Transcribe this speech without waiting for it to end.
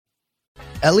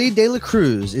Elly De La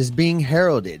Cruz is being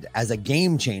heralded as a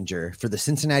game changer for the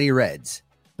Cincinnati Reds,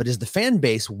 but is the fan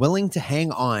base willing to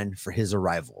hang on for his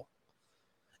arrival?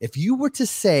 If you were to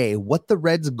say what the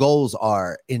Reds' goals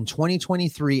are in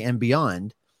 2023 and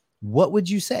beyond, what would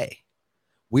you say?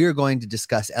 We are going to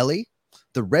discuss Elly,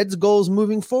 the Reds' goals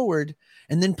moving forward,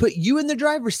 and then put you in the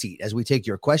driver's seat as we take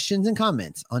your questions and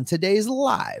comments on today's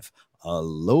live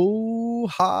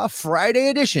Aloha Friday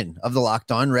edition of the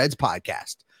Locked On Reds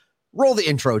podcast. Roll the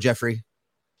intro, Jeffrey.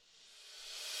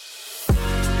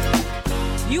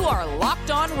 You are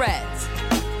Locked On Reds,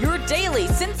 your daily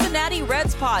Cincinnati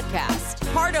Reds podcast,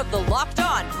 part of the Locked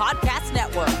On Podcast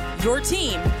Network, your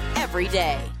team every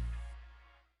day.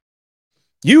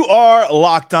 You are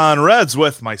Locked On Reds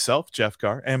with myself, Jeff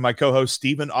Carr, and my co-host,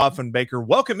 Stephen Offenbaker.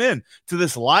 Welcome in to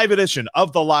this live edition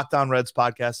of the Locked On Reds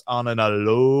podcast on an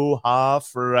Aloha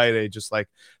Friday, just like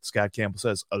Scott Campbell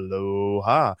says,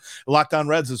 Aloha. Locked On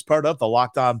Reds is part of the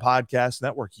Locked On Podcast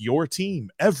Network, your team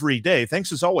every day.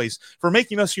 Thanks, as always, for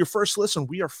making us your first listen.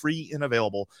 We are free and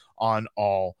available on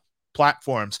all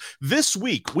platforms. This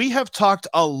week, we have talked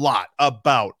a lot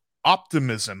about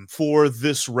optimism for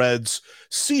this Reds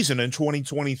season in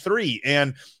 2023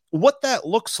 and what that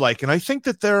looks like. And I think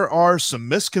that there are some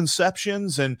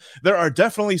misconceptions, and there are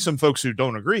definitely some folks who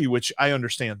don't agree, which I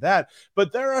understand that,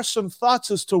 but there are some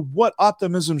thoughts as to what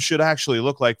optimism should actually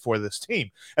look like for this team.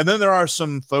 And then there are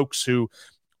some folks who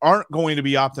aren't going to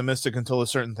be optimistic until a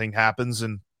certain thing happens,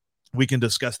 and we can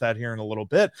discuss that here in a little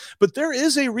bit. But there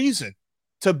is a reason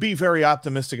to be very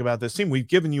optimistic about this team. We've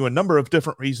given you a number of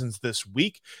different reasons this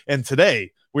week, and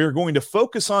today we are going to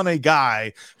focus on a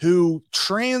guy who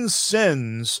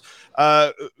transcends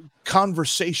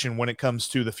conversation when it comes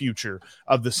to the future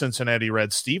of the Cincinnati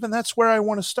Reds, Steve, and that's where I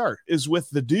want to start, is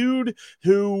with the dude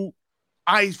who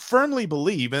I firmly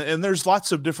believe, and there's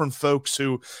lots of different folks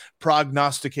who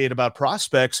prognosticate about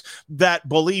prospects that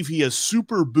believe he is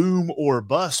super boom or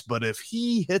bust, but if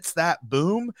he hits that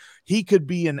boom, he could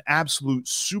be an absolute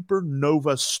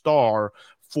supernova star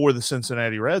for the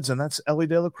Cincinnati Reds, and that's Elly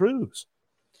De La Cruz.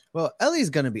 Well, Elly's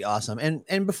going to be awesome.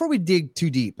 And before we dig too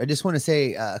deep, I just want to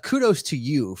say kudos to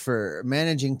you for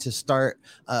managing to start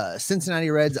Cincinnati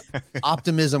Reds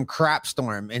optimism crap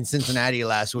storm in Cincinnati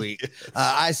last week.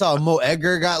 I saw Mo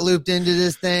Edgar got looped into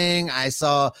this thing. I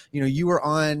saw, you were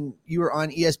on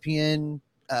ESPN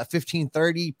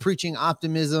 1530 preaching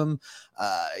optimism.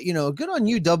 Good on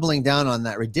you doubling down on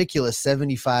that ridiculous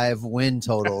 75 win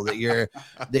total that you're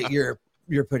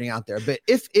putting out there. But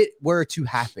if it were to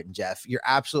happen, Jeff, you're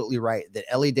absolutely right that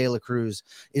Elly De La Cruz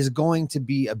is going to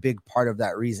be a big part of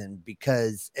that reason,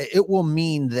 because it will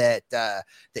mean that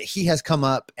he has come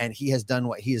up and he has done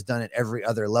what he has done at every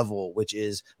other level, which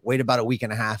is wait about a week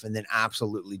and a half and then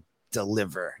absolutely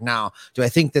deliver. Now, do I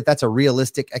think that that's a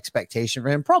realistic expectation for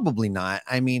him? Probably not.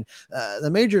 I mean,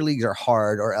 the major leagues are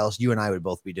hard, or else you and I would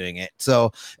both be doing it.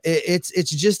 So it's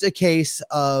just a case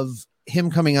of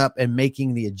him coming up and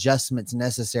making the adjustments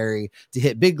necessary to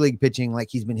hit big league pitching like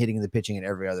he's been hitting the pitching at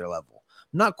every other level.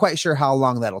 I'm not quite sure how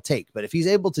long that'll take, but if he's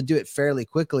able to do it fairly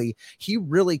quickly, he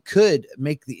really could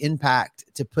make the impact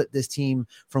to put this team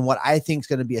from what I think is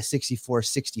going to be a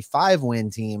 64-65 win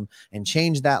team and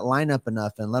change that lineup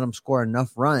enough and let them score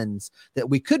enough runs that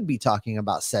we could be talking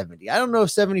about 70. I don't know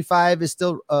if 75 is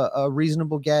still a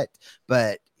reasonable get,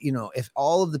 but if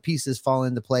all of the pieces fall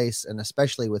into place, and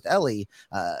especially with Elly,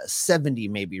 70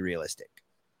 may be realistic.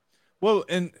 Well,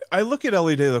 and I look at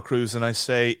Elly De La Cruz and I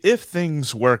say, if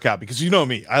things work out, because you know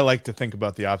me, I like to think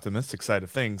about the optimistic side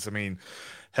of things. I mean,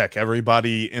 heck,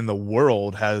 everybody in the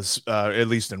world has, at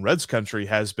least in Reds country,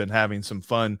 has been having some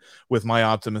fun with my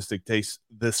optimistic taste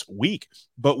this week.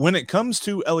 But when it comes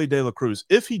to Elly De La Cruz,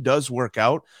 if he does work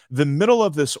out, the middle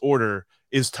of this order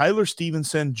is Tyler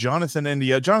Stevenson, Jonathan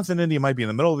India. Jonathan India might be in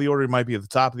the middle of the order, might be at the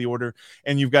top of the order,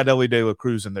 and you've got Elly De La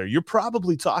Cruz in there. You're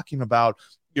probably talking about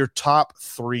your top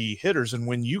three hitters. And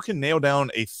when you can nail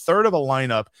down a third of a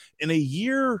lineup in a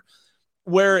year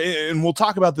where, and we'll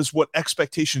talk about this, what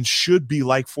expectations should be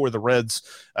like for the Reds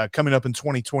coming up in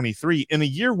 2023, in a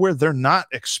year where they're not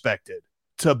expected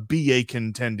to be a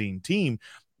contending team,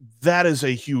 that is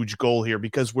a huge goal here,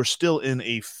 because we're still in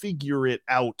a figure it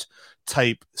out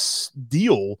type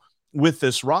deal with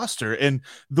this roster. And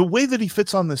the way that he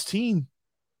fits on this team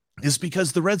is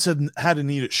because the Reds have had a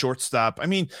need at shortstop. I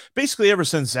mean, basically ever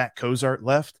since Zach Cozart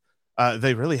left,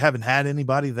 they really haven't had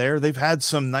anybody there. They've had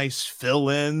some nice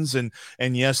fill-ins, and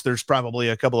yes, there's probably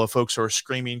a couple of folks who are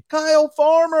screaming, Kyle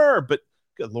Farmer, but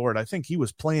good Lord, I think he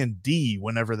was playing D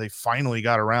whenever they finally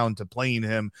got around to playing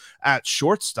him at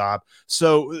shortstop.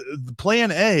 So the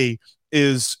plan A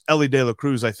is Elly De La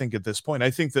Cruz, I think, at this point.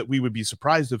 I think that we would be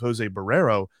surprised if Jose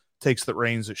Barrero takes the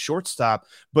reins at shortstop.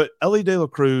 But Elly De La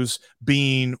Cruz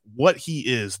being what he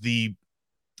is, the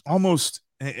almost,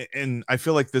 and I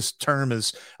feel like this term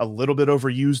is a little bit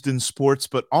overused in sports,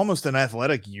 but almost an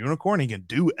athletic unicorn. He can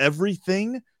do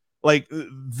everything. Like,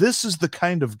 this is the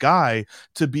kind of guy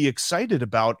to be excited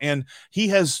about. And he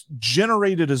has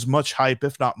generated as much hype,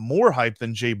 if not more hype,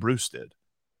 than Jay Bruce did.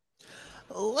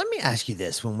 Let me ask you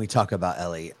this. When we talk about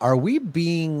Elly, are we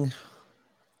being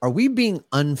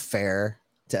unfair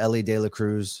to Elly De La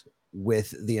Cruz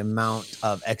with the amount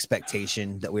of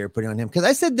expectation that we were putting on him? Because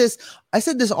I said this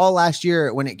all last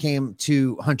year when it came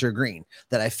to Hunter Green,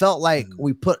 that I felt like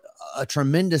we put a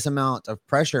tremendous amount of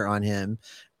pressure on him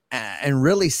and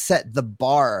really set the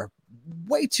bar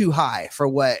way too high for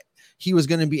what he was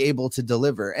going to be able to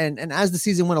deliver. And as the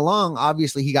season went along,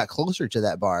 obviously he got closer to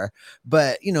that bar.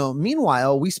 But,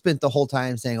 meanwhile, we spent the whole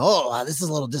time saying, oh, wow, this is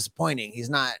a little disappointing. He's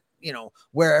not,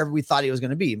 wherever we thought he was going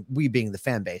to be, we being the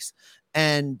fan base.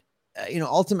 And,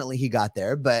 ultimately he got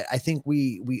there, but I think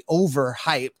we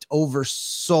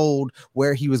oversold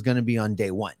where he was going to be on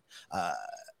day one.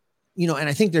 And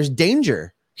I think there's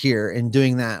danger here in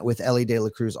doing that with Elly De La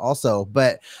Cruz also.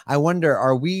 But I wonder,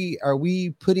 are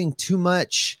we putting too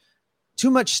much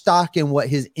stock in what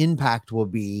his impact will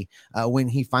be when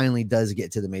he finally does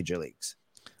get to the major leagues?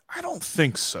 I don't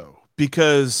think so,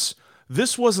 because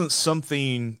this wasn't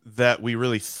something that we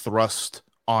really thrust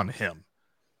on him.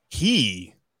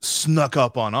 He snuck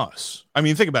up on us. I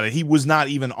mean, think about it. He was not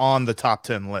even on the top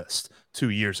 10 list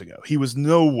 2 years ago. He was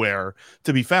nowhere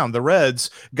to be found. The Reds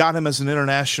got him as an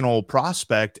international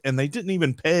prospect, and they didn't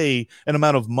even pay an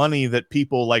amount of money that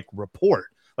people report.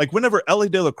 Like, whenever Elly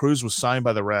De La Cruz was signed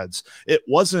by the Reds, it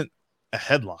wasn't a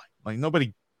headline. Like,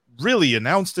 nobody really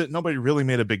announced it. Nobody really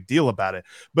made a big deal about it.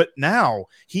 But now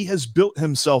he has built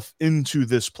himself into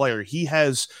this player. He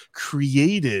has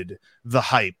created the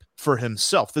hype for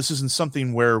himself. This isn't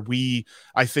something where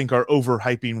I think, are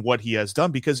overhyping what he has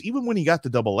done, because even when he got to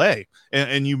Double-A,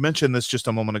 and you mentioned this just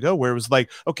a moment ago, where it was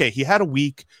like, okay, he had a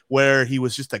week where he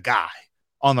was just a guy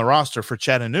on the roster for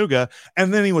Chattanooga,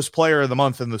 and then he was player of the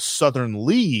month in the Southern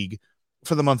League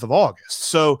for the month of August.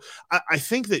 So I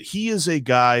think that he is a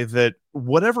guy that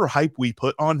whatever hype we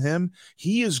put on him,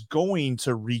 he is going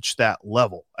to reach that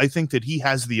level. I think that he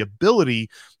has the ability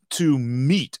to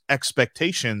meet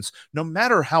expectations no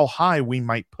matter how high we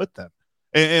might put them.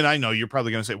 And I know you're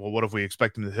probably going to say, well, what if we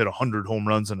expect him to hit 100 home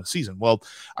runs in a season? Well,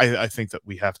 I think that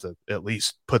we have to at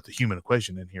least put the human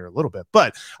equation in here a little bit.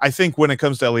 But I think when it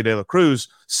comes to Elly De La Cruz,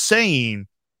 saying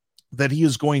that he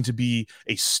is going to be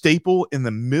a staple in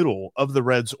the middle of the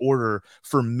Reds order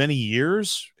for many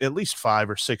years, at least 5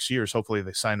 or 6 years, hopefully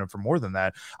they sign him for more than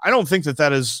that, I don't think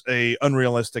that is a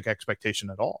unrealistic expectation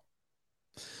at all.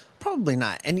 Probably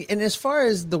not. And as far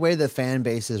as the way the fan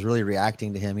base is really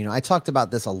reacting to him, I talked about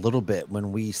this a little bit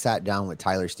when we sat down with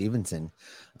Tyler Stevenson,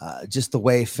 just the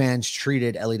way fans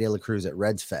treated Elly De La Cruz at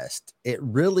Reds Fest. It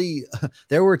really,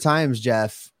 there were times,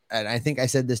 Jeff, and I think I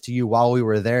said this to you while we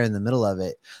were there in the middle of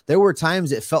it, there were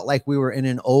times it felt like we were in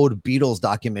an old Beatles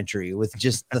documentary with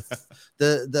just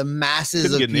the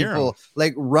masses of people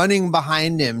running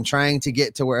behind him, trying to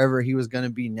get to wherever he was going to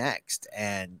be next.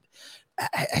 And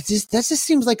that just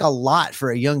seems like a lot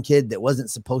for a young kid that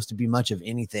wasn't supposed to be much of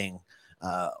anything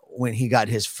when he got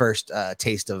his first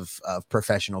taste of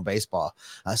professional baseball.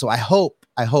 So I hope,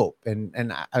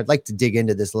 and I'd like to dig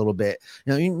into this a little bit,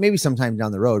 maybe sometime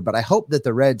down the road, but I hope that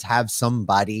the Reds have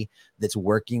somebody that's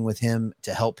working with him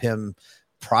to help him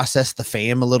process the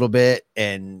fame a little bit,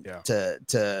 and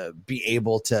to be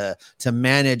able to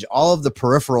manage all of the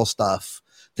peripheral stuff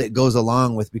that goes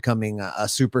along with becoming a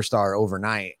superstar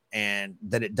overnight, and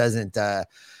that it doesn't, that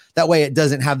way it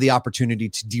doesn't have the opportunity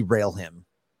to derail him.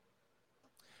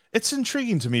 It's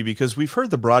intriguing to me because we've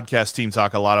heard the broadcast team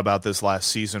talk a lot about this last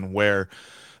season, where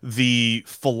the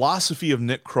philosophy of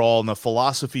Nick Krall and the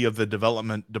philosophy of the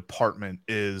development department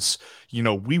is,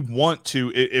 we want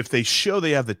to, if they show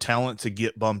they have the talent to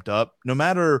get bumped up, no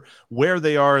matter where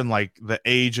they are in the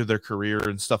age of their career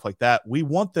and stuff like that, we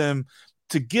want them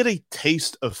to get a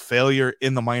taste of failure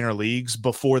in the minor leagues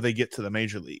before they get to the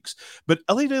major leagues. But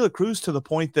Elly De La Cruz, to the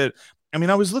point that,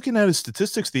 I was looking at his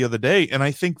statistics the other day, and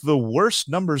I think the worst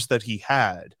numbers that he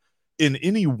had in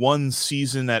any one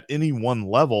season at any one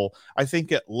level, I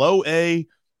think at low A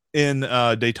in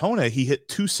Daytona, he hit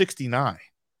 269.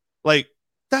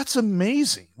 That's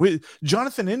amazing. With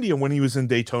Jonathan India, when he was in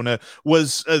Daytona,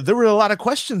 was there were a lot of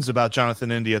questions about Jonathan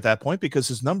India at that point because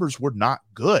his numbers were not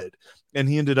good. And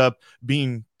he ended up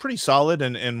being pretty solid,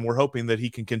 and we're hoping that he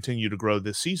can continue to grow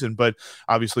this season. But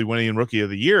obviously winning Rookie of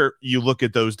the Year, you look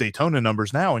at those Daytona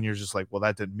numbers now, and you're just like, well,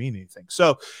 that didn't mean anything.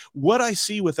 So what I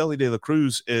see with Elly De La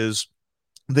Cruz is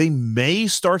they may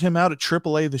start him out at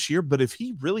AAA this year, but if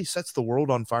he really sets the world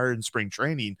on fire in spring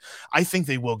training, I think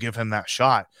they will give him that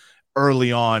shot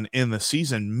early on in the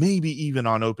season, maybe even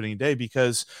on opening day,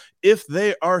 because if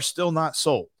they are still not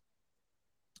sold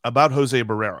about Jose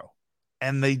Barrero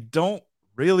and they don't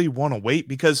really want to wait,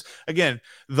 because again,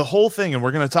 the whole thing, and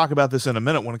we're going to talk about this in a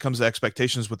minute when it comes to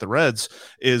expectations with the Reds,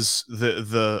 is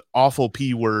the awful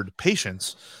P word,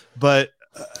 patience. But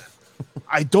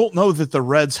I don't know that the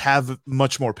Reds have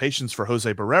much more patience for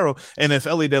Jose Barrero. And if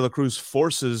Elly De La Cruz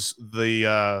forces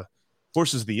the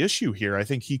issue here, I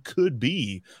think he could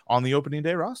be on the opening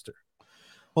day roster.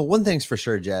 Well, one thing's for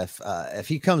sure, Jeff, if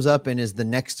he comes up and is the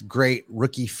next great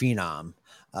rookie phenom,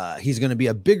 he's going to be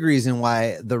a big reason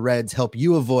why the Reds help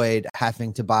you avoid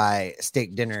having to buy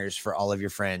steak dinners for all of your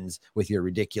friends with your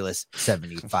ridiculous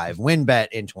 75 win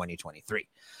bet in 2023.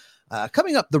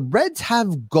 Coming up, the Reds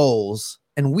have goals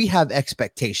and we have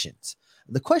expectations.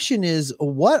 The question is,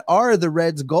 what are the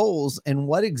Reds' goals and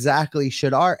what exactly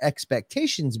should our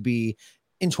expectations be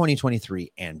in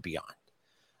 2023 and beyond?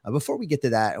 Before we get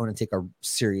to that, I want to take a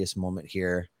serious moment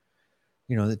here.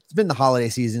 You know, it's been the holiday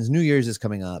seasons. New Year's is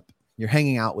coming up. You're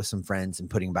hanging out with some friends and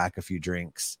putting back a few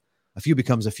drinks. A few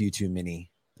becomes a few too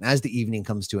many. And as the evening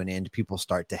comes to an end, people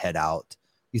start to head out.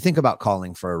 You think about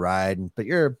calling for a ride, but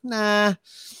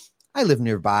I live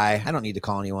nearby. I don't need to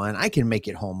call anyone. I can make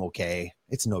it home okay.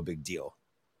 It's no big deal.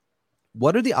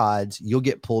 What are the odds you'll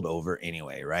get pulled over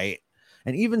anyway, right?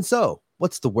 And even so,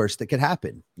 what's the worst that could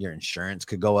happen? Your insurance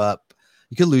could go up.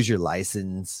 You could lose your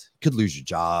license. You could lose your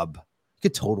job. You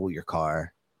could total your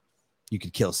car. You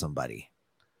could kill somebody.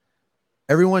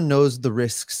 Everyone knows the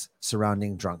risks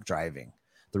surrounding drunk driving.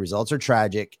 The results are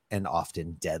tragic and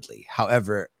often deadly.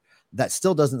 However, that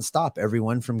still doesn't stop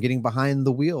everyone from getting behind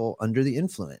the wheel under the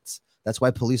influence. That's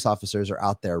why police officers are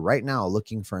out there right now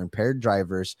looking for impaired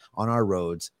drivers on our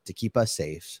roads to keep us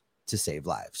safe, to save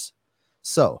lives.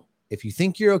 So if you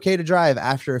think you're okay to drive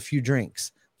after a few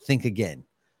drinks, think again.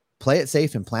 Play it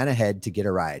safe and plan ahead to get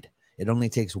a ride. It only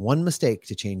takes one mistake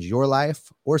to change your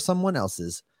life or someone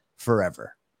else's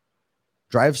forever.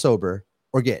 Drive sober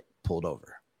or get pulled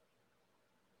over.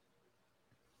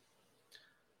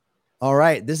 All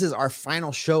right, this is our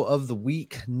final show of the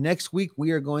week. Next week, we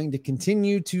are going to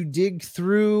continue to dig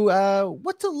through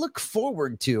what to look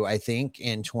forward to, I think,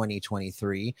 in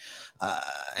 2023.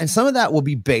 And some of that will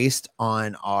be based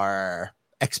on our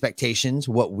expectations,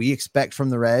 what we expect from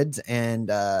the Reds,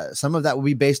 and some of that will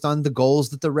be based on the goals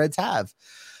that the Reds have.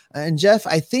 And Jeff,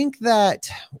 I think that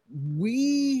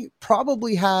we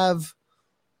probably have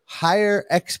higher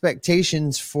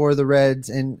expectations for the Reds.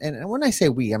 And when I say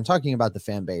we, I'm talking about the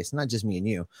fan base, not just me and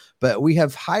you, but we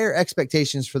have higher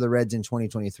expectations for the Reds in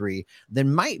 2023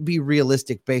 than might be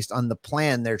realistic based on the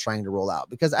plan they're trying to roll out.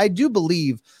 Because I do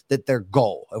believe that their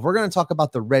goal, if we're going to talk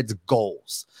about the Reds'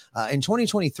 goals in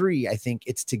 2023, I think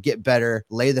it's to get better,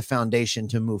 lay the foundation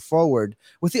to move forward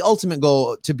with the ultimate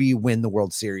goal to be win the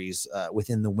World Series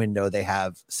within the window they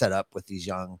have set up with these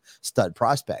young stud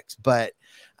prospects. But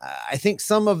I think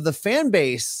some of the fan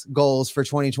base goals for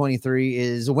 2023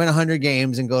 is win 100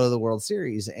 games and go to the World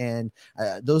Series. And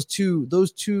those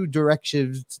two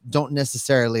directions don't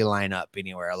necessarily line up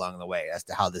anywhere along the way as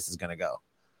to how this is going to go.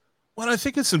 Well, I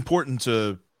think it's important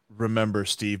to remember,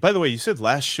 Steve. By the way, you said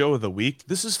last show of the week.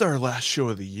 This is our last show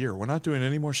of the year. We're not doing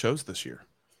any more shows this year.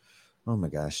 Oh my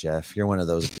gosh, Jeff, you're one of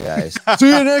those guys. See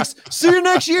you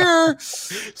next year.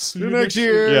 See you next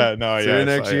year. Yeah, no, yeah,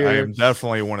 I am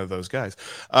definitely one of those guys.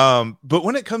 But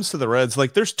when it comes to the Reds,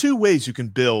 like there's two ways you can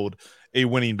build a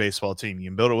winning baseball team. You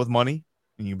can build it with money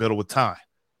and you can build it with time.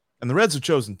 And the Reds have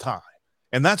chosen time.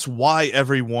 And that's why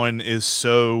everyone is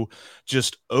so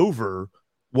just over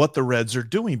what the Reds are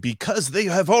doing, because they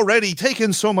have already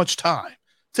taken so much time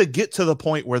to get to the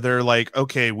point where they're like,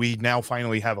 okay, we now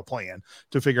finally have a plan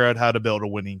to figure out how to build a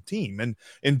winning team.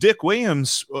 And Dick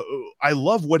Williams, I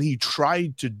love what he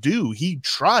tried to do. He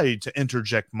tried to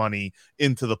interject money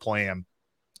into the plan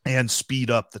and speed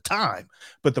up the time.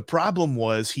 But the problem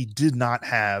was he did not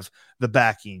have the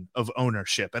backing of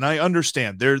ownership. And I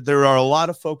understand there are a lot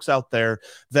of folks out there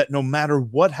that no matter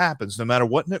what happens, no matter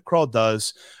what Nick Krall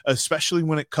does, especially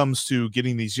when it comes to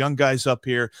getting these young guys up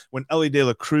here, when Elly De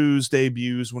La Cruz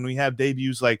debuts, when we have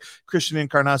debuts like Christian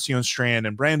Encarnacion Strand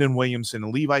and Brandon Williamson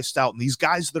and Levi Stout, and these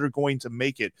guys that are going to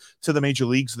make it to the major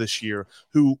leagues this year,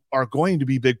 who are going to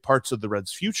be big parts of the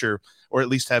Reds' future, or at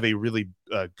least have a really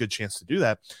good chance to do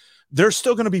that, there's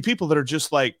still going to be people that are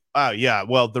just like, yeah,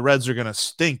 well, the Reds are going to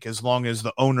stink as long as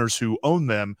the owners who own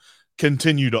them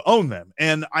continue to own them.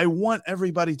 And I want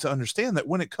everybody to understand that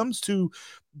when it comes to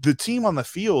the team on the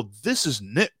field, this is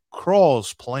Nick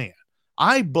Krall's plan.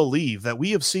 I believe that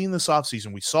we have seen this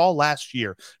offseason, we saw last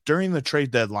year during the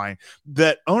trade deadline,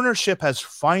 that ownership has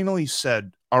finally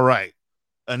said, all right,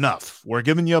 enough. We're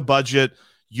giving you a budget.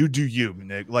 You do you,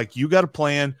 Nick. Like, you got a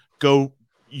plan. Go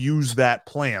use that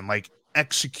plan. Like,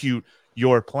 execute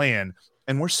your plan.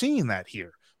 And we're seeing that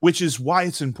here, which is why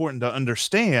it's important to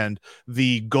understand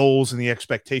the goals and the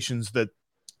expectations that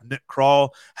Nick Krall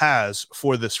has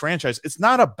for this franchise. It's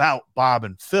not about Bob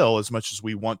and Phil as much as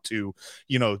we want to,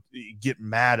 get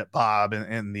mad at Bob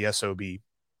and the SOB,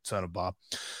 son of Bob,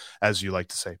 as you like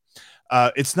to say.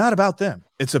 It's not about them.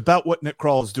 It's about what Nick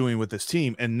Krall is doing with this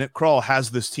team. And Nick Krall has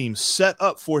this team set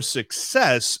up for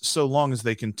success so long as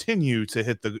they continue to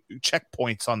hit the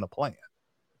checkpoints on the plan.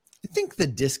 I think the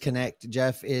disconnect,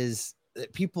 Jeff, is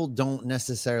that people don't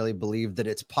necessarily believe that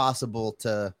it's possible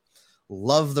to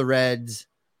love the Reds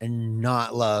and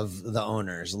not love the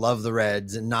owners, love the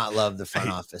Reds and not love the front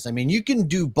office. I mean, you can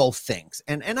do both things.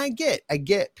 And I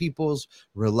get people's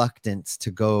reluctance to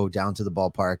go down to the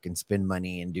ballpark and spend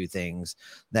money and do things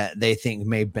that they think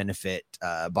may benefit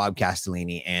Bob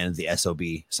Castellini and the SOB,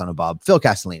 son of Bob, Phil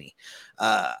Castellini.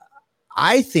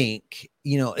 I think,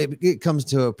 it comes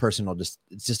to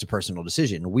it's just a personal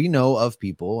decision. We know of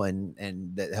people and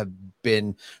that have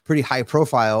been pretty high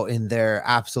profile in their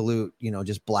absolute,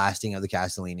 just blasting of the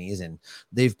Castellinis, and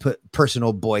they've put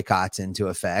personal boycotts into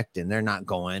effect, and they're not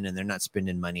going and they're not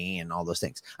spending money and all those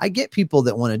things. I get people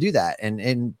that want to do that.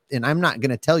 And I'm not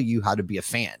going to tell you how to be a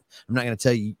fan. I'm not going to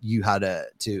tell you how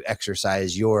to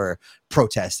exercise your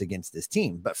protest against this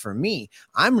team. But for me,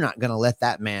 I'm not going to let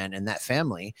that man and that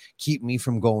family keep me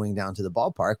from going down to the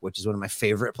ballpark, which is one of my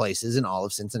favorite places in all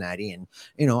of Cincinnati. And,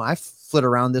 I flit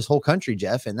around this whole country,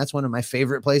 Jeff, and that's one of my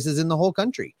favorite places in the whole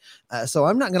country. So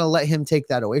I'm not going to let him take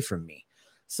that away from me.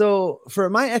 So for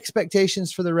my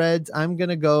expectations for the Reds, I'm going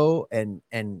to go and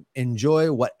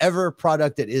enjoy whatever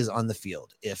product it is on the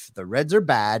field. If the Reds are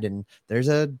bad and there's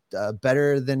a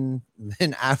better than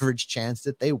average chance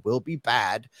that they will be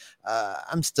bad,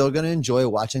 I'm still going to enjoy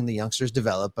watching the youngsters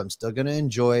develop. I'm still going to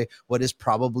enjoy what is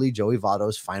probably Joey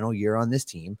Votto's final year on this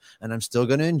team. And I'm still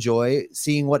going to enjoy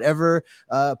seeing whatever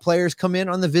players come in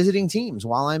on the visiting teams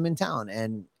while I'm in town.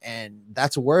 And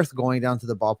that's worth going down to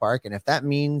the ballpark. And if that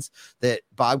means that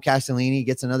Bob Castellini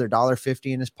gets another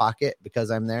 $1.50 in his pocket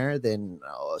because I'm there, then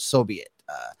so be it.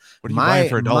 What are you buying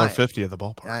for $1.50 at the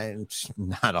ballpark?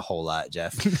 Not a whole lot,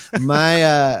 Jeff.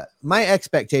 My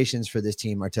expectations for this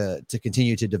team are to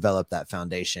continue to develop that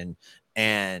foundation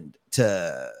and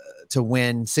to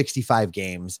win 65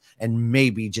 games and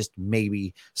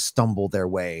maybe stumble their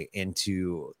way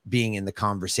into being in the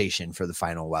conversation for the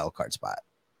final wild card spot.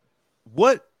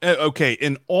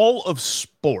 In all of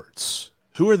sports,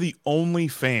 who are the only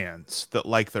fans that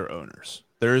like their owners?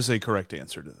 There is a correct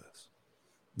answer to this.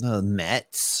 The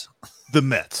Mets. The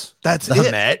Mets. That's the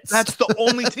it. Mets. That's the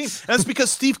only team. That's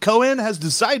because Steve Cohen has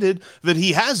decided that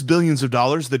he has billions of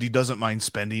dollars that he doesn't mind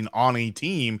spending on a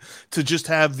team to just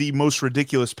have the most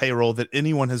ridiculous payroll that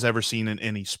anyone has ever seen in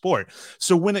any sport.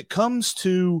 So when it comes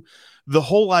to the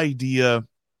whole idea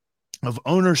of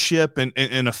ownership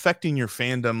and affecting your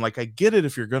fandom, like, I get it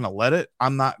if you're going to let it.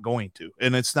 I'm not going to.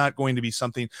 And it's not going to be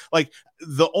something like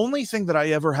the only thing that I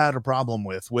ever had a problem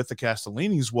with the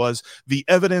Castellinis was the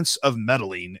evidence of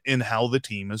meddling in how the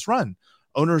team is run.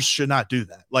 Owners should not do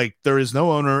that. Like, there is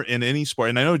no owner in any sport.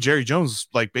 And I know Jerry Jones,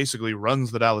 basically runs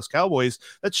the Dallas Cowboys.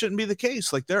 That shouldn't be the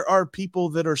case. Like, there are people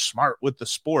that are smart with the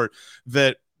sport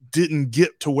that didn't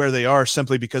get to where they are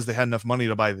simply because they had enough money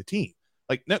to buy the team.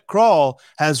 Like, Nick Krall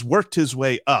has worked his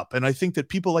way up, and I think that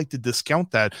people like to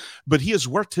discount that, but he has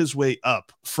worked his way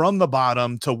up from the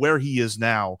bottom to where he is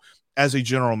now as a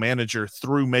general manager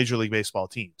through Major League Baseball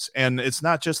teams. And it's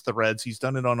not just the Reds. He's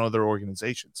done it on other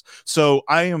organizations. So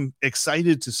I am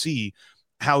excited to see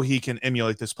how he can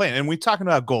emulate this plan. And we're talking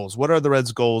about goals. What are the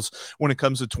Reds' goals when it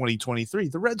comes to 2023?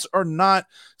 The Reds are not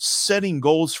setting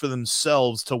goals for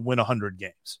themselves to win 100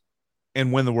 games.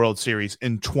 and win the World Series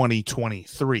in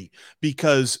 2023,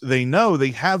 because they know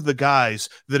they have the guys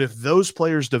that if those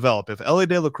players develop, if Elly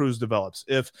De La Cruz develops,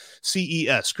 if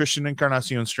CES, Christian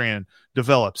Encarnacion Strand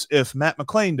develops, if Matt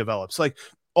McLain develops, like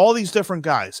all these different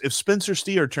guys, if Spencer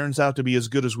Steer turns out to be as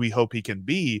good as we hope he can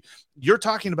be, you're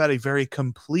talking about a very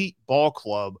complete ball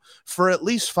club for at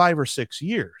least 5 or 6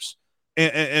 years.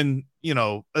 And you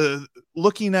know,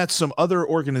 looking at some other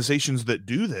organizations that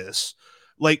do this,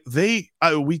 like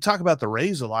we talk about the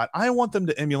Rays a lot. I want them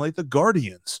to emulate the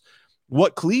Guardians,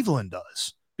 what Cleveland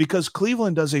does, because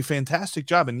Cleveland does a fantastic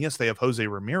job. And yes, they have Jose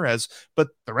Ramirez, but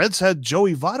the Reds had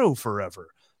Joey Votto forever,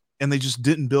 and they just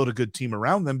didn't build a good team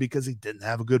around them because they didn't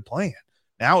have a good plan.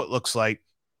 Now it looks like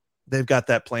they've got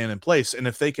that plan in place. And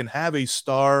if they can have a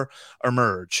star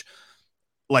emerge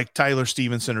like Tyler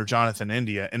Stevenson or Jonathan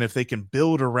India, and if they can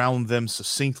build around them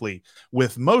succinctly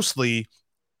with mostly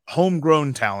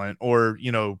homegrown talent or,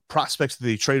 you know, prospects that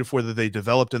they traded for that they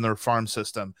developed in their farm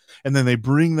system, and then they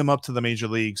bring them up to the major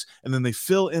leagues, and then they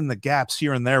fill in the gaps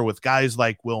here and there with guys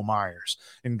like Will Myers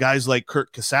and guys like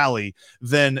Kurt Casale,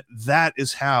 then that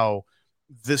is how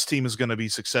this team is going to be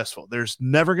successful. There's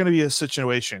never going to be a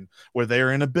situation where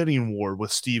they're in a bidding war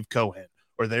with Steve Cohen,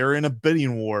 or they're in a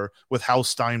bidding war with Hal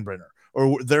Steinbrenner,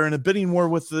 or they're in a bidding war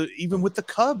with even with the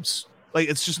Cubs. Like,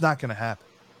 it's just not going to happen.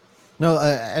 No,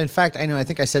 in fact, I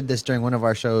think I said this during one of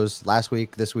our shows last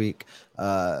week, this week.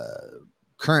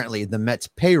 Currently, the Mets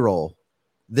payroll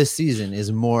this season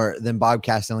is more than Bob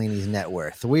Castellini's net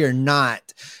worth. We are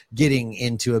not getting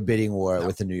into a bidding war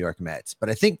with the New York Mets. But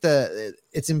I think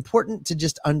it's important to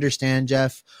just understand,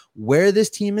 Jeff, where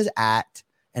this team is at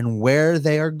and where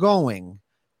they are going,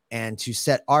 and to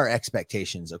set our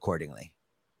expectations accordingly.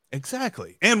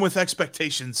 Exactly. And with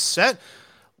expectations set,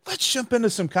 let's jump into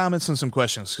some comments and some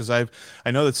questions, because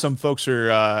I know that some folks are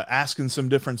asking some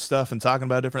different stuff and talking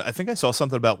about different. I think I saw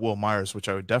something about Will Myers, which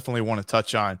I would definitely want to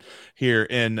touch on here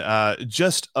in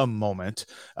just a moment.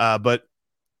 But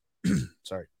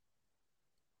sorry.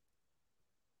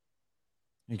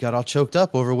 You got all choked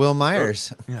up over Will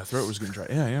Myers. Yeah, throat was getting dry.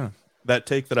 Yeah. That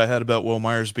take that I had about Will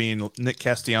Myers being Nick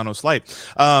Castellanos light.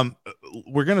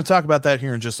 We're going to talk about that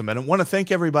here in just a minute. Want to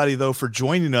thank everybody, though, for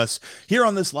joining us here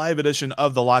on this live edition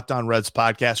of the Locked On Reds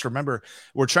podcast. Remember,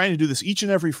 we're trying to do this each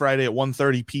and every Friday at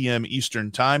 1:30 p.m.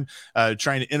 Eastern time,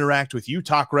 trying to interact with you,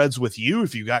 talk Reds with you.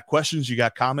 If you got questions, you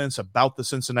got comments about the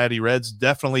Cincinnati Reds,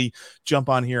 definitely jump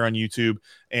on here on YouTube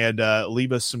and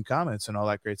leave us some comments and all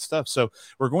that great stuff. So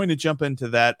we're going to jump into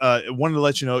that. Wanted to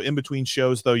let you know, in between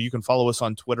shows, though, you can follow us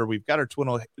on Twitter. We've got our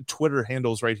Twitter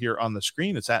handles right here on the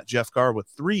screen. It's at Jeff Carr with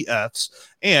 3 Fs.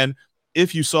 And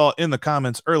if you saw in the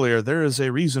comments earlier, there is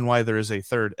a reason why there is a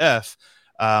third F,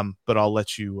 but I'll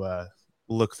let you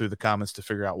look through the comments to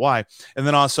figure out why. And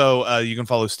then also you can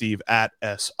follow Steve at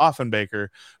S Offenbaker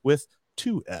with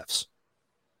 2 Fs.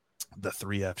 The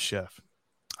 3F chef.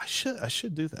 I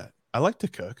should do that. I like to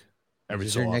cook every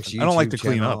so often. I don't like to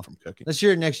clean up from cooking. That's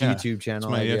your next YouTube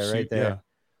channel idea right there. Yeah.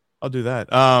 I'll do that.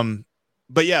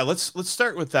 But yeah, let's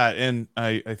start with that. And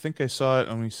I think I saw it.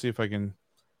 Let me see if I can.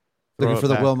 Looking for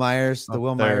the Will Myers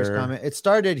comment. It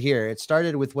started here. It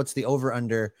started with what's the over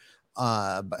under.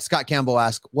 Scott Campbell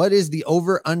asked, what is the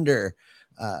over under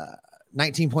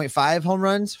 19.5 home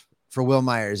runs for Will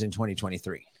Myers in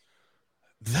 2023?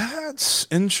 That's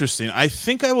interesting. I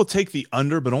think I will take the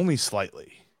under, but only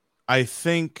slightly. I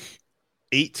think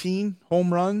 18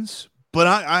 home runs, but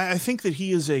I think that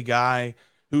he is a guy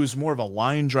who is more of a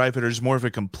line drive hitter, is more of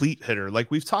a complete hitter.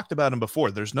 Like we've talked about him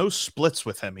before. There's no splits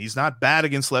with him. He's not bad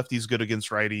against lefties, good against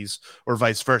righties, or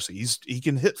vice versa. He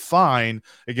can hit fine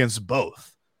against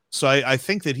both. So I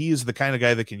think that he is the kind of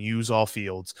guy that can use all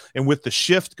fields. And with the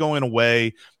shift going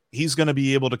away, he's going to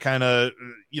be able to kind of,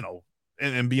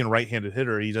 and being a right-handed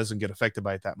hitter, he doesn't get affected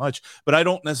by it that much. But I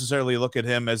don't necessarily look at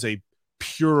him as a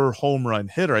pure home run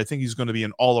hitter. I think he's going to be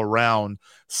an all-around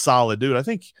solid dude. I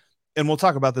think, and we'll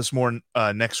talk about this more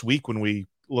next week when we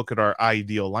look at our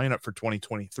ideal lineup for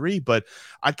 2023, but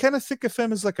I kind of think of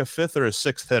him as like a 5th or a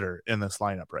 6th hitter in this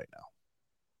lineup right now.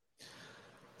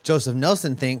 Joseph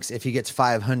Nelson thinks if he gets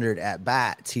 500 at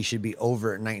bats, he should be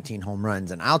over 19 home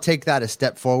runs. And I'll take that a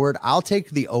step forward. I'll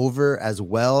take the over as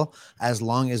well, as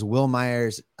long as Will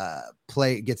Myers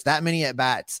gets that many at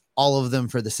bats, all of them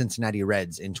for the Cincinnati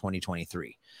Reds in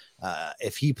 2023.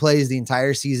 If he plays the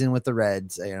entire season with the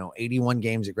Reds, 81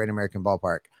 games at Great American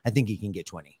Ballpark, I think he can get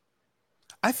 20.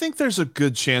 I think there's a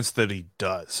good chance that he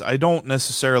does. I don't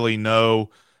necessarily know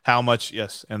how much.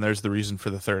 Yes. And there's the reason for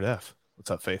the third F.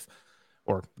 What's up, Faith?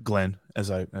 Or Glenn,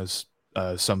 as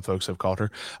some folks have called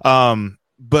her.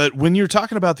 But when you're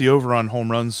talking about the over on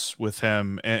home runs with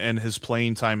him and his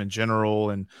playing time in general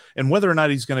and whether or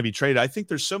not he's going to be traded, I think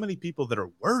there's so many people that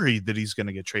are worried that he's going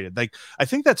to get traded. Like, I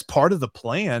think that's part of the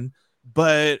plan,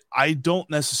 but I don't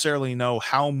necessarily know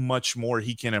how much more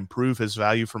he can improve his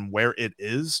value from where it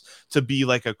is to be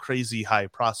like a crazy high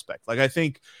prospect. Like, I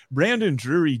think Brandon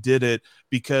Drury did it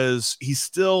because he's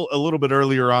still a little bit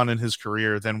earlier on in his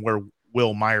career than where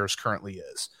Will Myers currently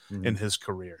is in his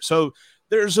career. So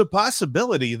there's a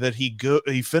possibility that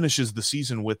he finishes the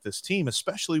season with this team,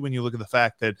 especially when you look at the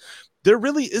fact that there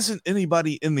really isn't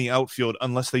anybody in the outfield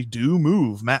unless they do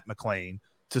move Matt McLain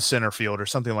to center field or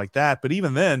something like that. But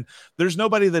even then, there's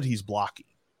nobody that he's blocking.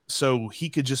 So he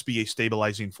could just be a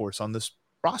stabilizing force on this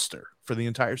roster for the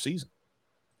entire season.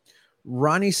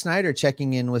 Ronnie Snyder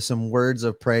checking in with some words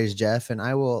of praise, Jeff, and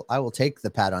I will take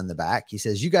the pat on the back. He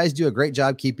says, you guys do a great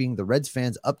job keeping the Reds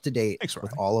fans up to date. Thanks,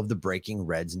 with all of the breaking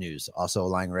Reds news, also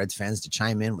allowing Reds fans to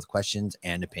chime in with questions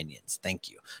and opinions. Thank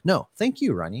you. No, thank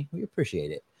you, Ronnie. We appreciate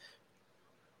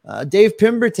it. Dave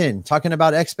Pemberton talking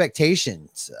about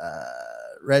expectations.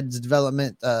 Reds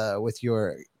development with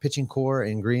your pitching core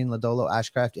in Green, Lodolo,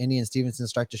 Ashcraft, Indy, and Stevenson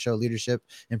start to show leadership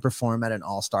and perform at an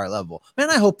all-star level. Man,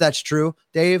 I hope that's true,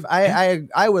 Dave.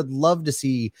 I would love to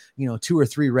see 2 or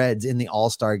 3 Reds in the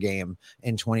all-star game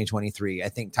in 2023. I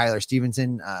think Tyler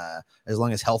Stevenson, as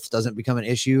long as health doesn't become an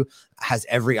issue, has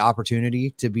every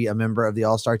opportunity to be a member of the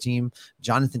all-star team.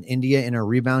 Jonathan India in a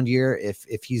rebound year,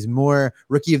 if he's more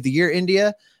rookie of the year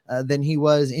India than he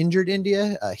was injured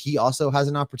India, he also has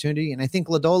an opportunity. And I think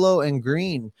Lodolo and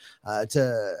Green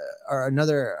are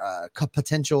another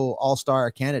potential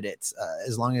all-star candidates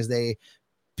as long as they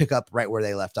pick up right where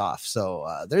they left off. So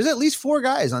there's at least 4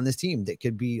 guys on this team that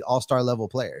could be all-star level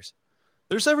players.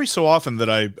 There's every so often that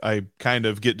I kind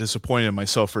of get disappointed in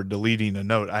myself for deleting a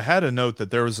note. I had a note that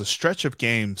there was a stretch of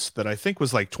games that I think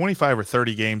was like 25 or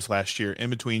 30 games last year in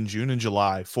between June and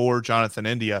July for Jonathan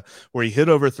India, where he hit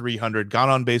over 300, got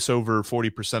on base over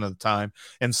 40% of the time,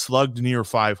 and slugged near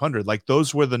 500. Like,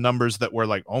 those were the numbers that were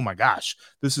like, oh my gosh,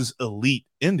 this is elite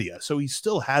India. So he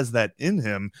still has that in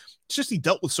him. It's just he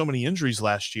dealt with so many injuries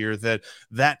last year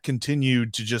that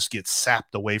continued to just get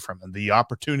sapped away from him. The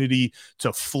opportunity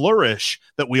to flourish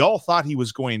that we all thought he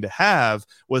was going to have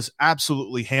was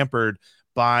absolutely hampered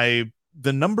by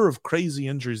the number of crazy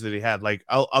injuries that he had. Like,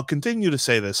 I'll continue to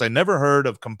say this. I never heard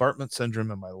of compartment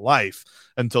syndrome in my life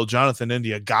until Jonathan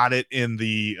India got it in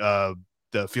the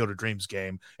Field of Dreams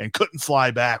game and couldn't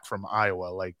fly back from Iowa.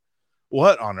 Like,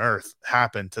 what on earth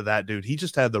happened to that dude? He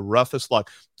just had the roughest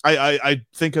luck. I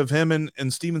think of him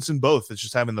and Stevenson both as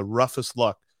just having the roughest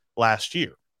luck last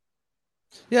year.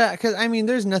 Yeah, because, I mean,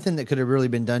 there's nothing that could have really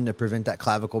been done to prevent that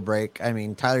clavicle break. I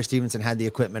mean, Tyler Stevenson had the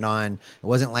equipment on. It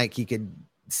wasn't like he could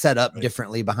set up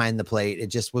differently behind the plate. It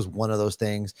just was one of those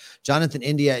things. Jonathan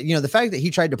India, the fact that he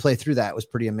tried to play through that was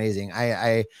pretty amazing.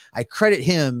 I credit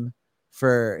him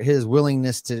for his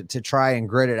willingness to try and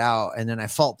grit it out. And then I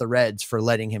fault the Reds for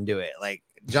letting him do it. Like,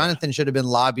 Jonathan should have been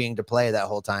lobbying to play that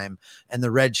whole time. And the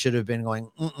Reds should have been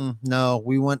going, no,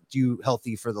 we want you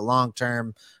healthy for the long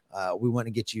term. We want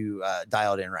to get you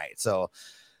dialed in right. So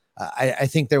I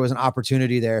think there was an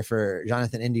opportunity there for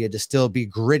Jonathan India to still be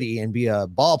gritty and be a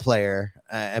ball player,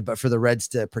 but for the Reds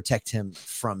to protect him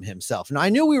from himself. Now, I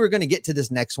knew we were going to get to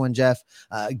this next one, Jeff,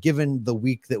 given the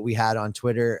week that we had on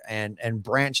Twitter, and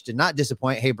Branch did not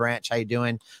disappoint. Hey, Branch, how you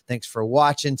doing? Thanks for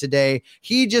watching today.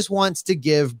 He just wants to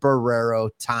give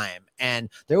Barrero time. And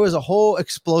there was a whole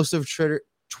explosive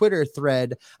Twitter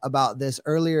thread about this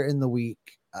earlier in the week.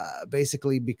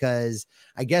 Basically because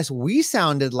I guess we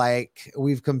sounded like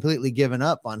we've completely given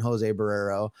up on Jose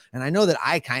Barrero. And I know that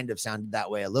I kind of sounded that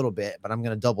way a little bit, but I'm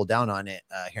going to double down on it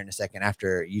here in a second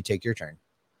after you take your turn.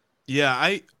 Yeah,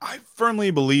 I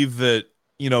firmly believe that,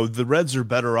 the Reds are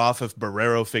better off if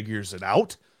Barrero figures it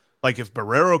out. Like, if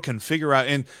Barrero can figure out,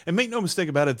 and make no mistake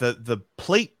about it,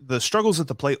 the struggles at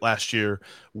the plate last year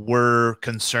were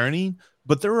concerning,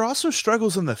 but there were also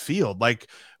struggles in the field. Like,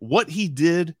 what he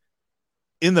did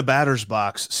in the batter's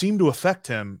box seemed to affect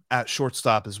him at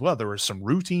shortstop as well. There were some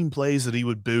routine plays that he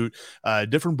would boot,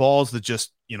 different balls that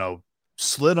just,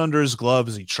 slid under his glove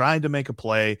as he tried to make a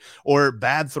play, or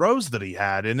bad throws that he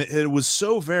had. And it was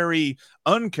so very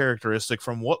uncharacteristic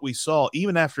from what we saw,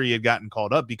 even after he had gotten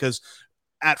called up, because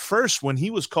at first, when he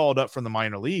was called up from the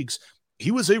minor leagues, he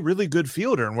was a really good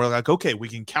fielder. And we're like, okay, we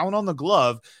can count on the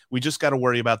glove. We just got to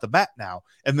worry about the bat now.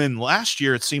 And then last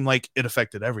year, it seemed like it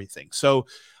affected everything. So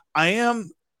I am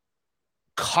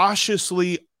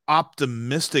cautiously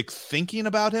optimistic thinking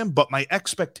about him, but my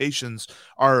expectations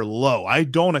are low. I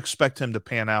don't expect him to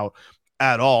pan out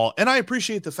at all. And I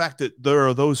appreciate the fact that there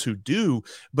are those who do,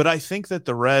 but I think that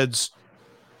the Reds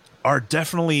are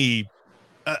definitely,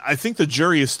 I think the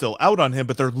jury is still out on him,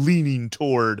 but they're leaning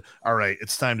toward, all right,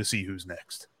 it's time to see who's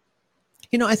next.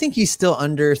 I think he's still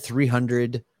under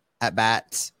 300 at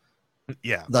bats.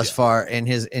 Thus far in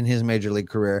his major league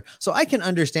career. So I can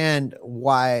understand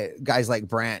why guys like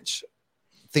Branch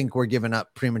think we're giving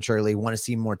up prematurely, want to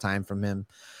see more time from him.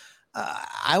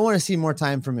 I want to see more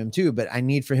time from him too, but I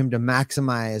need for him to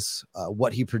maximize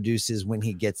what he produces when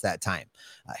he gets that time.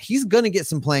 He's going to get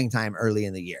some playing time early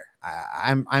in the year.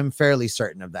 I'm fairly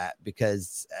certain of that,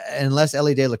 because unless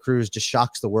Elly De La Cruz just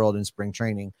shocks the world in spring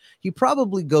training, he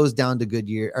probably goes down to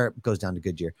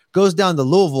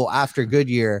Louisville after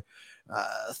Goodyear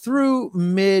through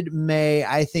mid-May.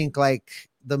 I think like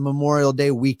the Memorial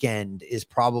Day weekend is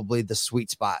probably the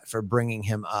sweet spot for bringing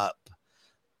him up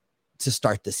to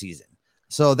start the season.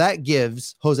 So that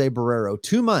gives Jose Barrero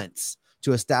 2 months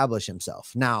to establish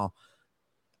himself. Now,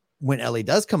 when Elly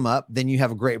does come up, then you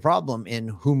have a great problem in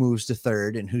who moves to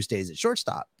third and who stays at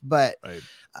shortstop. But, right.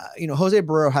 Jose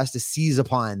Barrero has to seize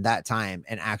upon that time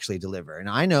and actually deliver. And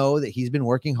I know that he's been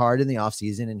working hard in the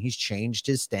offseason and he's changed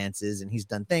his stances and he's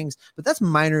done things, but that's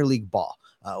minor league ball.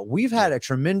 We've had a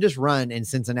tremendous run in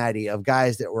Cincinnati of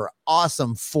guys that were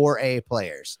awesome 4A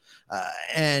players.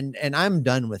 And I'm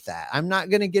done with that. I'm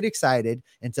not going to get excited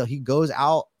until he goes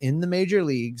out in the major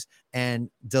leagues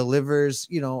and delivers,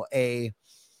 a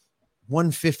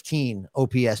 115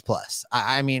 OPS plus.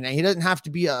 I mean, he doesn't have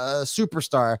to be a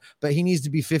superstar, but he needs to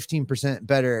be 15%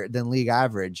 better than league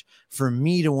average for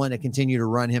me to want to continue to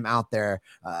run him out there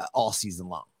all season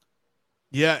long.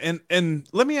 Yeah. And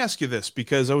let me ask you this,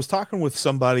 because I was talking with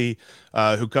somebody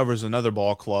who covers another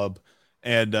ball club,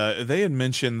 and they had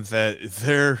mentioned that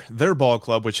their ball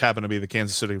club, which happened to be the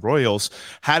Kansas City Royals,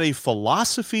 had a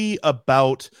philosophy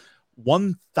about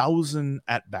 1,000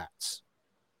 at-bats.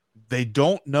 They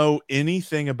don't know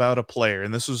anything about a player.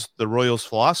 And this is the Royals'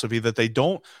 philosophy, that they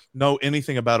don't know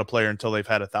anything about a player until they've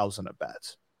had 1,000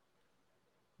 at-bats.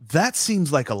 That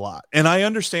seems like a lot. And I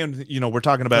understand, we're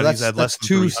talking about he's had less than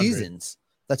 2 seasons.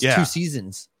 That's 2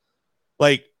 seasons.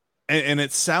 Like, and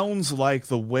it sounds like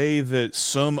the way that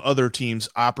some other teams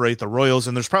operate, the Royals,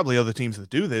 and there's probably other teams that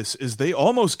do this, is they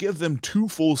almost give them 2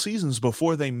 full seasons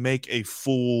before they make a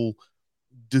full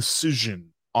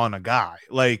decision on a guy.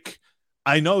 Like,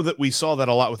 I know that we saw that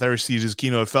a lot with Aristides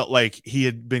Aquino. It felt like he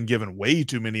had been given way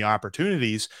too many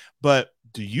opportunities. But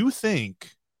do you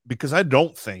think, because I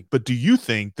don't think, but do you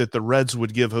think that the Reds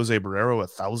would give Jose Barrero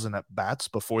 1,000 at bats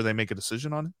before they make a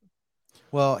decision on it?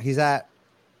 Well, he's at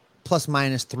plus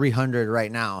minus 300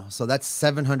 right now. So that's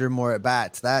 700 more at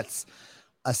bats. That's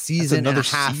a season and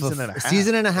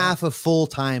a half of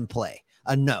full-time play.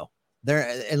 No.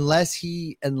 There, unless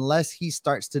he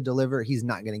starts to deliver, he's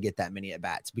not going to get that many at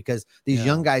bats, because these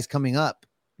young guys coming up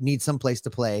need some place to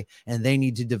play and they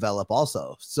need to develop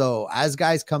also. So as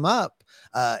guys come up,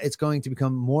 it's going to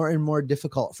become more and more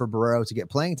difficult for Barrero to get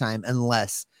playing time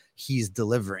unless he's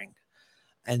delivering.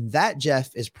 And that, Jeff,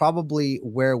 is probably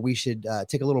where we should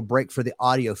take a little break for the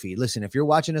audio feed. Listen, if you're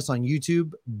watching us on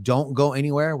YouTube, don't go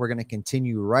anywhere. We're going to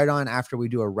continue right on after we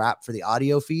do a wrap for the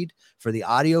audio feed. For the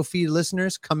audio feed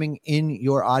listeners, coming in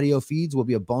your audio feeds will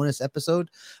be a bonus episode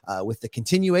with the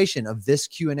continuation of this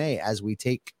Q&A as we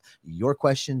take your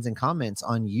questions and comments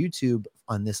on YouTube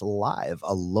on this live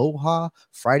Aloha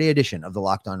Friday edition of the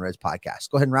Locked On Reds podcast.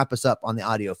 Go ahead and wrap us up on the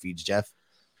audio feeds, Jeff.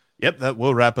 Yep, that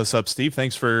will wrap us up, Steve.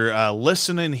 Thanks for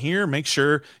listening here. Make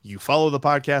sure you follow the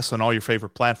podcast on all your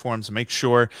favorite platforms. Make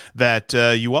sure that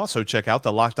you also check out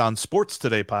the Locked On Sports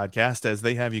Today podcast, as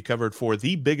they have you covered for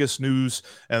the biggest news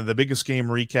and the biggest game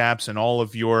recaps and all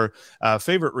of your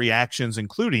favorite reactions,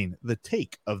 including the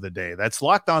take of the day. That's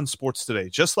Locked On Sports Today,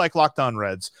 just like Locked On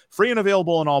Reds, free and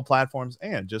available on all platforms.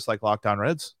 And just like Locked On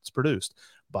Reds, it's produced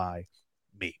by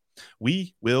me.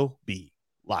 We will be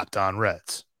Locked On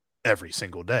Reds every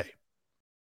single day.